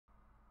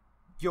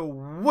Yo,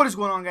 what is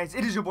going on, guys?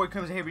 It is your boy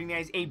Crims here bringing you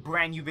guys a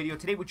brand new video.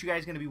 Today what you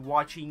guys are going to be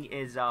watching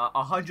is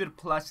 100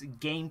 plus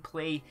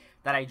gameplay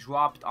that I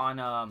dropped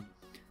on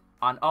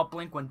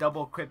Uplink when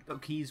Double Crypto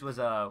Keys was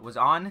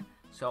on.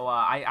 So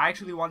I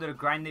actually wanted to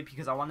grind it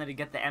because I wanted to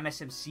get the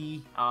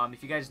MSMC.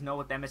 If you guys know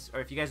what the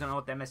if you guys don't know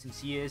what the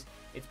MSMC is,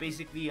 it's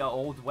basically an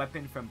old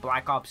weapon from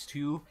Black Ops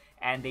 2,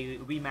 and they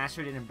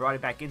remastered it and brought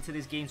it back into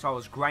this game. So I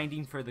was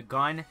grinding for the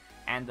gun,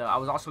 and I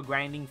was also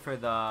grinding for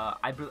the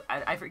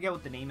I forget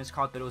what the name is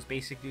called, but it was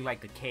basically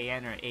like the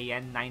KN or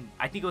AN9.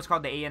 I think it was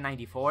called the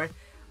AN94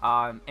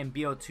 and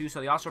BO2.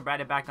 So they also brought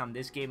it back on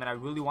this game, and I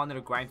really wanted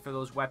to grind for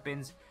those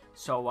weapons.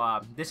 So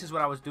this is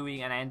what I was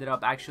doing, and I ended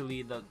up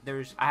actually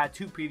I had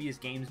two previous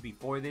games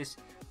before this,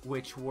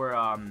 which were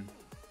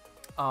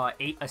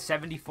a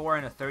 74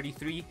 and a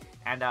 33,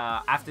 and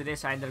after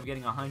this I ended up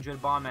getting a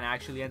 100 bomb, and I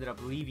actually ended up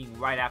leaving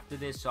right after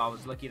this, so I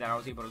was lucky that I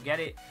was able to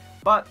get it.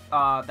 But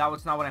that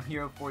was not what I'm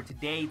here for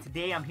today.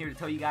 Today I'm here to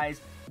tell you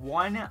guys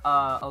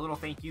a little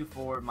thank you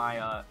for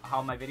my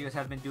how my videos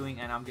have been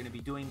doing, and I'm going to be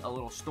doing a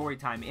little story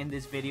time in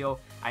this video.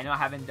 I know I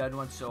haven't done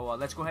one, so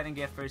let's go ahead and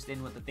get first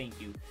in with the thank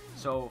you.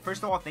 So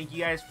first of all, thank you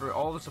guys for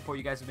all the support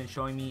you guys have been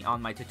showing me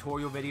on my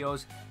tutorial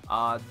videos.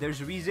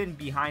 There's a reason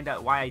behind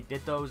that why I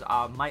did those.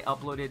 I might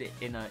upload it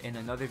in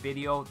another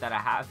video that I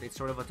have. It's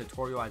sort of a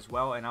tutorial as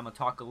well, and I'm gonna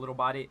talk a little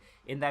about it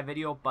in that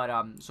video.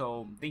 But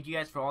so thank you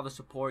guys for all the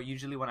support.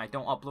 Usually when I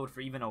don't upload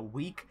for even a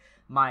week,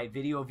 my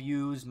video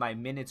views, my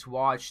minutes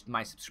watched,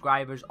 my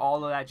subscribers,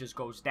 all of that just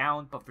goes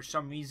down. But for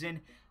some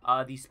reason,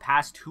 these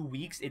past 2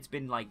 weeks, it's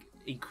been like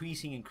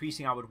increasing.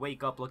 I would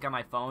wake up, look at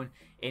my phone,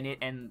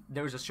 and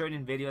there was a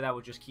certain video that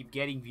would just keep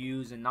getting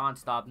views and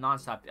non-stop,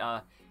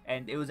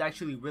 and it was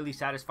actually really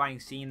satisfying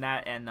seeing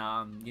that. And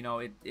you know,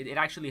 it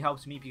actually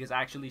helps me because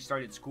I actually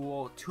started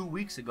school 2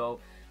 weeks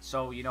ago,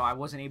 so you know, I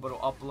wasn't able to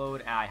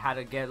upload. I had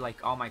to get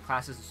like all my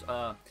classes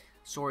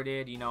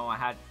sorted, you know, I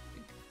had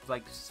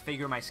like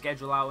figure my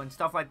schedule out and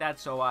stuff like that.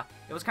 So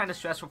it was kind of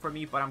stressful for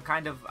me, but I'm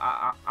kind of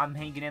I'm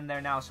hanging in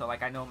there now. So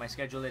like, I know my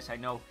schedule is, I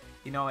know,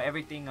 you know,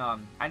 everything.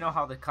 I know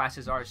how the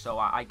classes are, so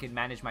I can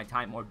manage my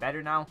time more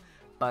better now.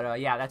 But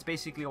yeah, that's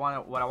basically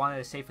what I wanted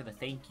to say for the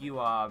thank you.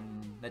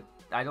 That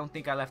I don't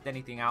think I left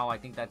anything out. I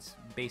think that's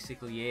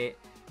basically it.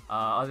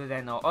 Other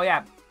than oh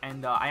yeah,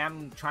 and I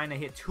am trying to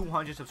hit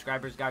 200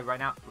 subscribers, guys.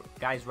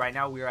 Right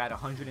now we are at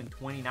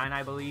 129,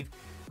 I believe.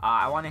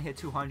 I want to hit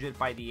 200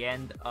 by the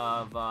end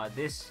of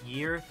this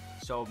year,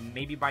 so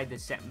maybe by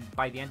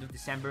the end of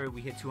December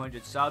we hit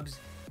 200 subs,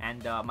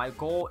 and my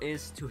goal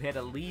is to hit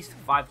at least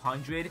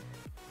 500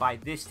 by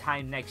this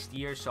time next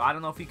year. So I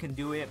don't know if we can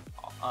do it.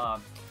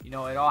 You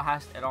know, it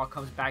all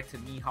comes back to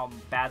me, how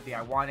badly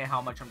I want it,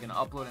 how much I'm gonna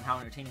upload, and how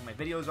entertaining my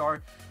videos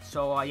are.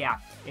 So yeah,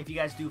 if you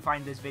guys do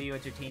find this video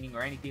entertaining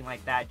or anything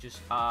like that, just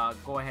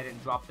go ahead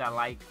and drop that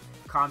like,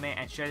 comment,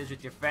 and share this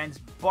with your friends.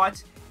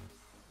 But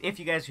if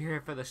you guys are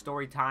here for the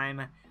story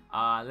time,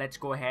 let's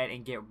go ahead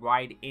and get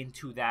right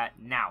into that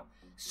now.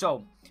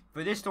 So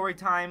for this story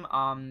time,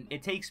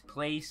 it takes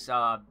place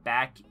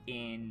back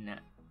in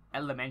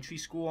elementary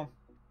school.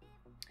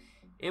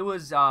 It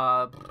was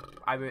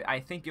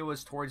I think it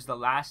was towards the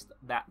last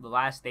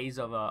days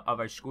of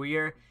our school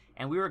year,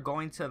 and we were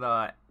going to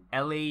the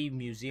LA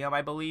Museum,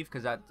 I believe,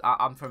 because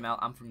I'm from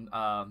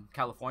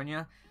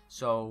California.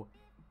 So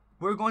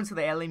we're going to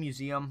the LA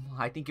Museum.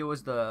 I think it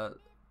was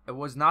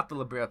not the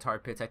La Brea Tar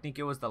Pits. I think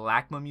it was the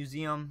LACMA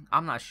Museum.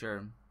 I'm not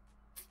sure.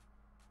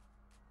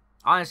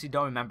 Honestly,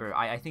 don't remember.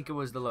 I think it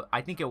was the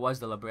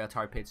La Brea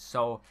Tar Pits.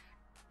 So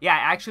yeah,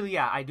 actually,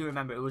 yeah, I do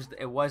remember.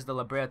 It was the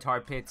La Brea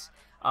Tar Pits.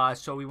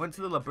 So we went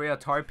to the La Brea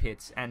Tar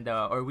Pits, and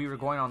or we were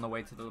going on the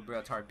way to the La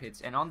Brea Tar Pits,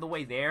 and on the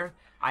way there,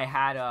 I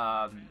had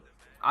I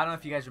don't know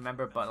if you guys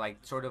remember, but like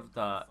sort of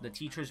the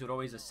teachers would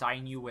always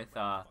assign you with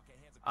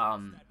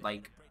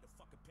like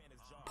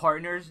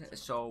partners.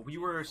 So we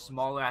were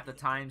smaller at the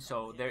time,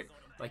 so they're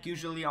like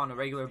usually on a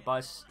regular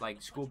bus,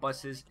 like school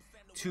buses,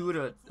 two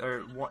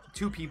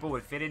people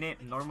would fit in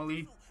it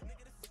normally,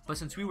 but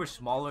since we were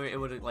smaller, it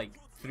would like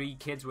 3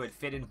 kids would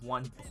fit in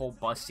one whole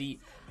bus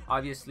seat.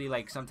 Obviously,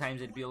 like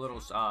sometimes it'd be a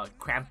little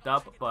cramped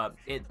up, but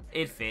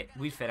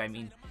we fit, I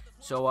mean.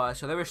 So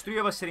so there was 3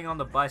 of us sitting on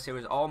the bus. It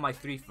was all my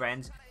 3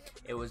 friends.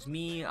 It was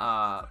me,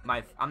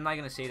 I'm not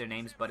gonna say their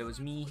names, but it was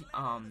me,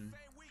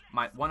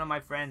 one of my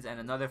friends, and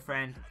another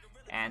friend.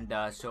 And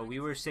so we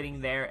were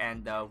sitting there,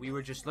 and we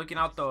were just looking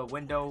out the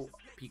window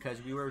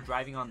because we were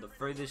driving on the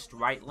furthest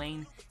right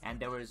lane, and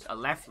there was a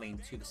left lane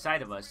to the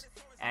side of us.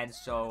 And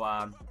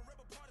so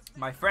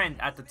my friend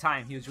at the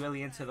time, he was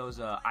really into those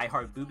I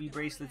Heart Booby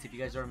bracelets. If you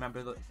guys don't remember,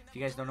 if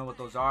you guys don't know what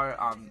those are,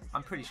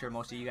 I'm pretty sure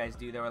most of you guys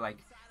do. They were like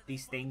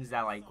these things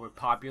that like were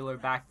popular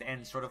back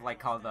then, sort of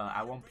like how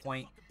at one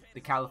point the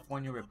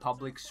California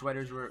Republic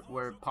sweaters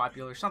were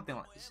popular, something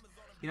like this.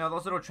 You know,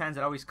 those little trends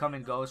that always come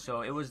and go.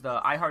 So it was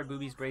the I Heart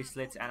Boobies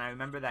bracelets, and I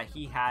remember that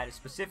he had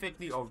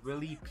specifically a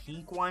really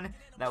pink one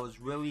that was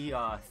really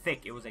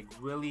thick. It was like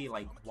really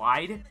like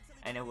wide,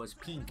 and it was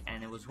pink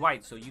and it was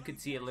white, so you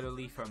could see it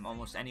literally from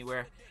almost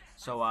anywhere.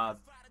 So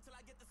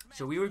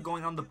So we were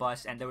going on the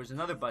bus, and there was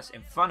another bus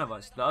in front of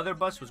us. The other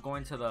bus was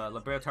going to the La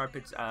Brea Tar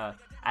Pits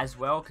as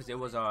well, because it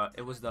was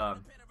the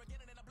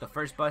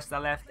first bus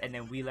that left, and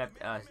then we left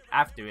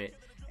after it.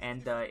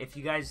 And if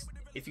you guys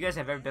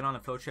have ever been on a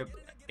field trip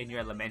in your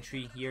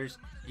elementary years,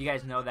 you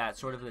guys know that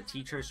sort of the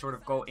teachers sort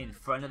of go in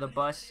front of the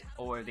bus,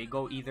 or they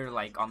go either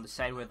like on the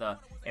side where the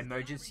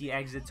emergency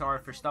exits are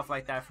for stuff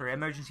like that, for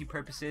emergency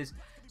purposes.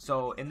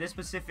 So in this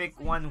specific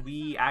one,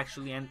 we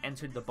actually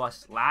entered the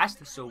bus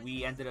last, so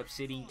we ended up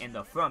sitting in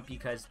the front,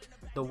 because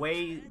the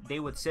way they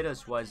would sit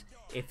us was,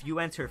 if you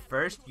enter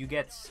first, you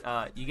get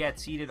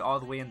seated all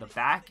the way in the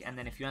back, and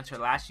then if you enter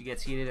last, you get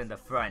seated in the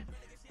front.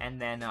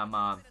 And then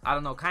I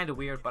don't know, kind of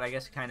weird, but I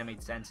guess it kind of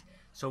made sense.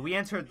 So we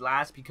entered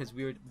last because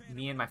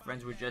me and my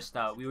friends were just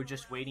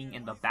waiting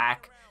in the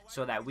back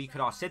so that we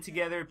could all sit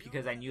together,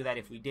 because I knew that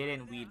if we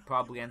didn't, we'd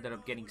probably ended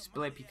up getting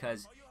split,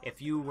 because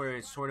if you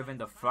were sort of in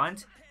the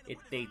front,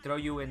 they throw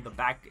you in the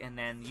back, and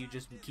then you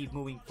just keep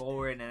moving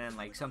forward, and then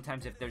like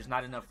sometimes if there's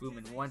not enough room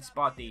in one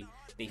spot, they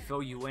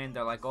fill you in.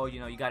 They're like, oh, you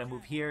know, you gotta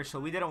move here. So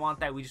we didn't want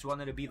that. We just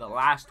wanted to be the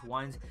last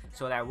ones,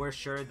 so that we're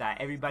sure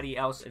that everybody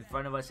else in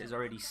front of us is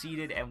already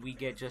seated, and we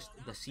get just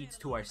the seats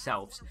to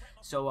ourselves.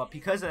 So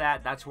because of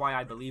that, that's why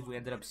I believe we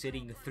ended up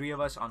sitting, the 3 of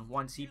us, on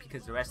one seat,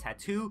 because the rest had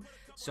 2.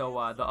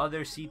 So the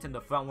other seats in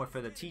the front were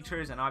for the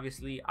teachers, and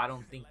obviously I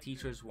don't think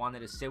teachers wanted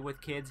to sit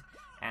with kids,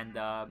 and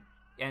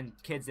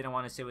kids didn't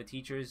want to sit with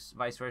teachers,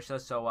 vice versa.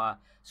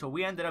 So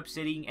we ended up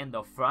sitting in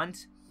the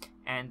front,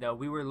 and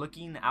we were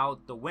looking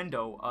out the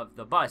window of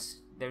the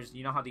bus. There's,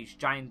 you know how these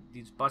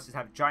buses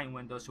have giant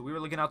windows, so we were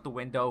looking out the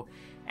window,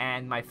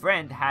 and my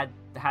friend had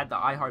the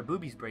I Heart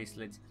Boobies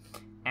bracelets.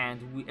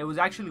 And it was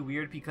actually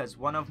weird, because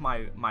one of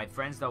my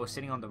friends that was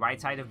sitting on the right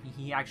side of me,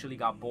 he actually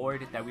got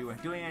bored that we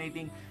weren't doing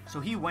anything, so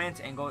he went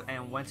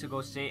to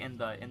go sit in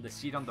the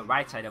seat on the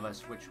right side of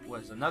us, which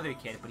was another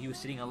kid, but he was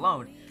sitting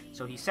alone.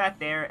 So he sat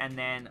there, and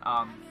then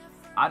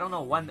I don't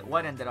know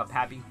what ended up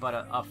happening,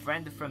 but a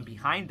friend from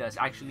behind us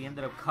actually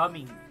ended up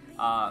coming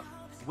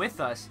with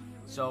us.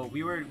 So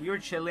we were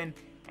chilling,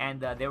 and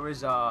there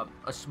was a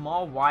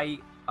small white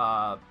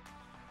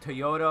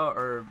Toyota,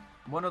 or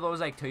one of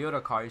those like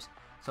Toyota cars.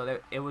 So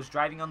it was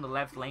driving on the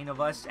left lane of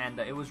us, and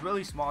it was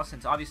really small,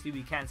 since obviously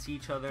we can't see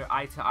each other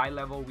eye to eye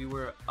level. We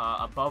were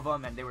above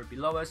them, and they were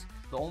below us.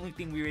 The only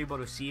thing we were able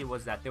to see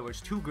was that there was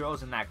 2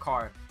 girls in that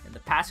car, in the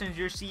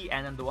passenger seat,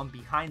 and then the one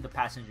behind the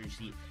passenger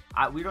seat.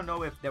 We don't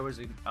know if there was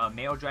a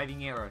male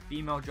driving it or a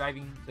female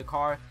driving the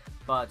car,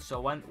 but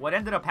so what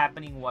ended up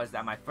happening was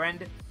that my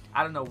friend,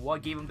 I don't know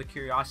what gave him the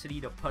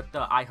curiosity to put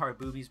the I Heart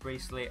Boobies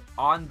bracelet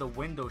on the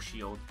window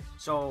shield.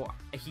 So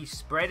he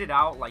spread it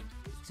out, like,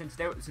 since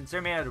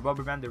they're made out of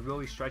rubber band, they're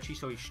really stretchy,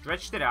 so he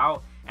stretched it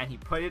out and he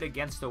put it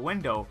against the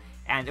window.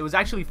 And it was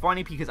actually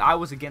funny, because I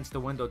was against the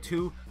window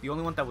too. The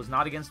only one that was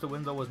not against the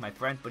window was my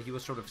friend, but he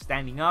was sort of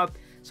standing up.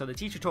 So the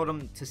teacher told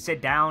him to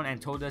sit down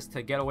and told us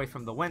to get away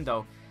from the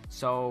window.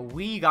 So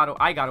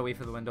I got away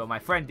from the window. My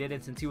friend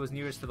didn't, since he was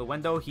nearest to the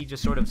window. He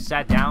just sort of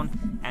sat down,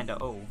 and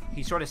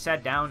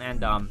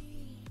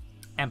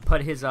and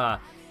put his the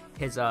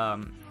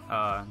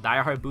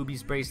I Heart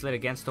Boobies bracelet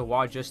against the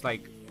wall, just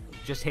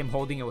him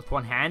holding it with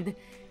one hand.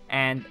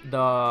 And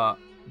the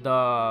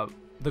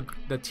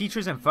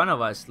teachers in front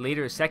of us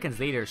seconds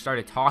later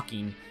started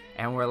talking,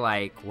 and we're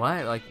like,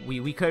 what? Like,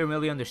 we couldn't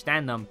really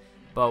understand them,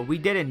 but we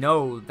didn't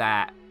know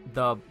that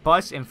the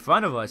bus in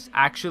front of us,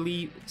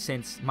 actually,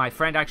 since my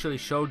friend actually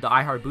showed the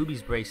I Heart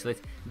Boobies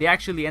bracelet, they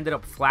actually ended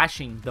up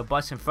flashing the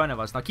bus in front of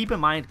us. Now keep in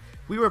mind,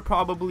 we were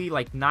probably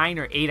like 9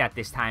 or 8 at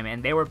this time,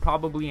 and they were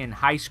probably in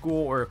high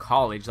school or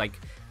college. Like,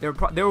 they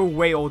were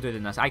way older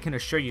than us, I can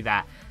assure you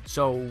that.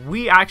 So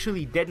we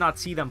actually did not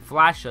see them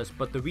flash us,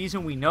 but the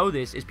reason we know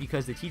this is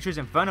because the teachers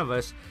in front of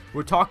us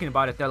were talking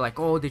about it. They're like,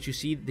 oh, did you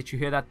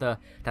hear that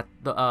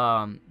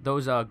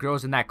those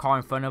girls in that car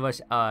in front of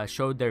us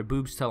showed their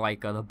boobs to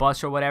like the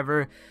bus or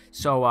whatever.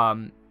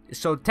 So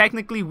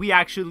technically we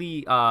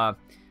actually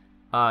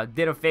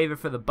did a favor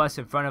for the bus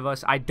in front of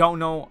us. I don't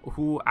know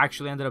who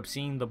actually ended up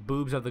seeing the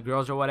boobs of the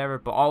girls or whatever,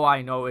 but all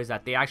I know is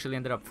that they actually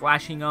ended up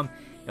flashing them.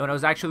 And it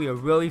was actually a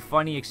really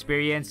funny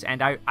experience,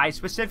 and I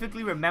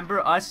specifically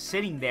remember us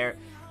sitting there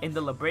in the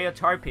La Brea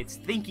Tar Pits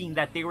thinking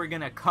that they were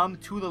gonna come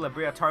to the La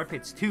Brea Tar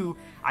Pits too.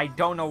 I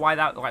don't know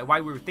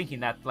why we were thinking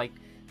that. Like,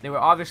 they were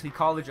obviously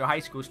college or high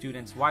school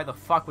students. Why the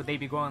fuck would they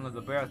be going to the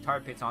La Brea Tar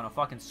Pits on a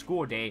fucking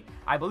school day?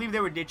 I believe they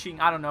were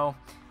ditching. I don't know.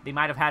 They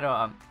might have had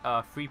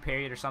a free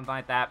period or something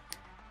like that.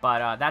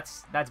 But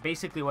that's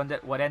basically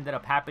what ended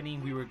up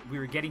happening. We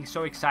were getting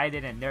so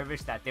excited and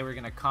nervous that they were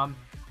gonna come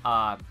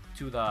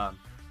to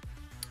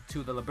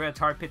the La Brea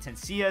Tar Pits and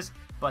see us,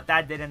 but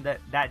that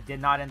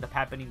did not end up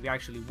happening. We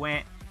actually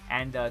went,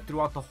 and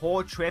throughout the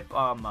whole trip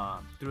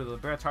through the La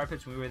Brea Tar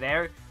Pits, when we were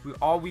there,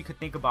 all we could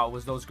think about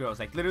was those girls.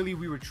 Like, literally,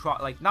 we were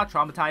not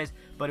traumatized,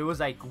 but it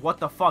was like, what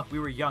the fuck? We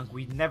were young.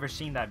 We'd never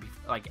seen that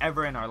like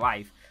ever in our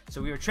life.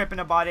 So we were tripping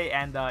about it,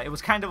 and it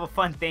was kind of a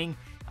fun thing.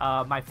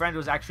 My friend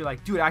was actually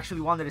like, dude, I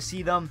actually wanted to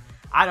see them.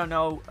 I don't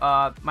know.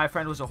 My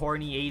friend was a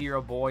horny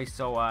 8-year-old boy,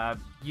 so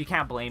you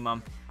can't blame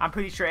him. I'm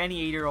pretty sure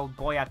any 8-year-old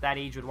boy at that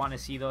age would want to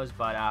see those,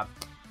 but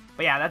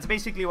yeah, that's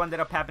basically what ended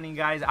up happening,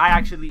 guys. I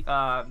actually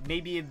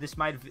maybe this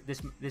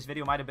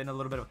video might have been a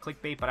little bit of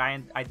clickbait, but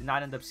I did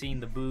not end up seeing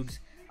the boobs.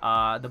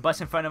 The bus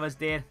in front of us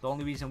did. The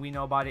only reason we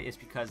know about it is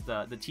because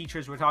the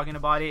teachers were talking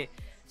about it.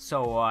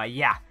 So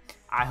yeah,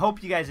 I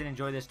hope you guys did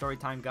enjoy this story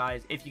time,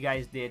 guys. If you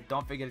guys did,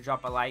 don't forget to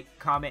drop a like,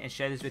 comment, and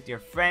share this with your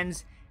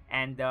friends.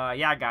 And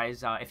yeah,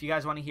 guys, if you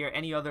guys want to hear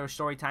any other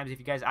story times, if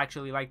you guys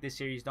actually like this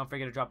series, don't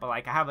forget to drop a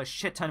like. I have a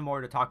shit ton more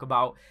to talk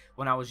about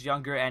when I was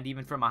younger and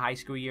even from my high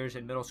school years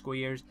and middle school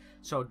years.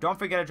 So don't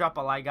forget to drop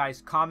a like,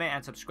 guys, comment,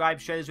 and subscribe.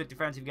 Share this with your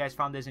friends if you guys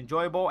found this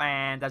enjoyable.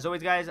 And as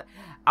always, guys,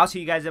 I'll see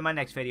you guys in my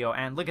next video.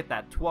 And look at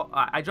that.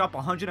 I dropped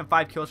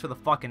 105 kills for the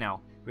fucking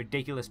L.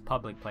 Ridiculous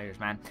public players,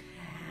 man.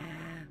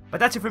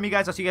 But that's it for me,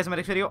 guys. I'll see you guys in my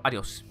next video.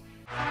 Adios.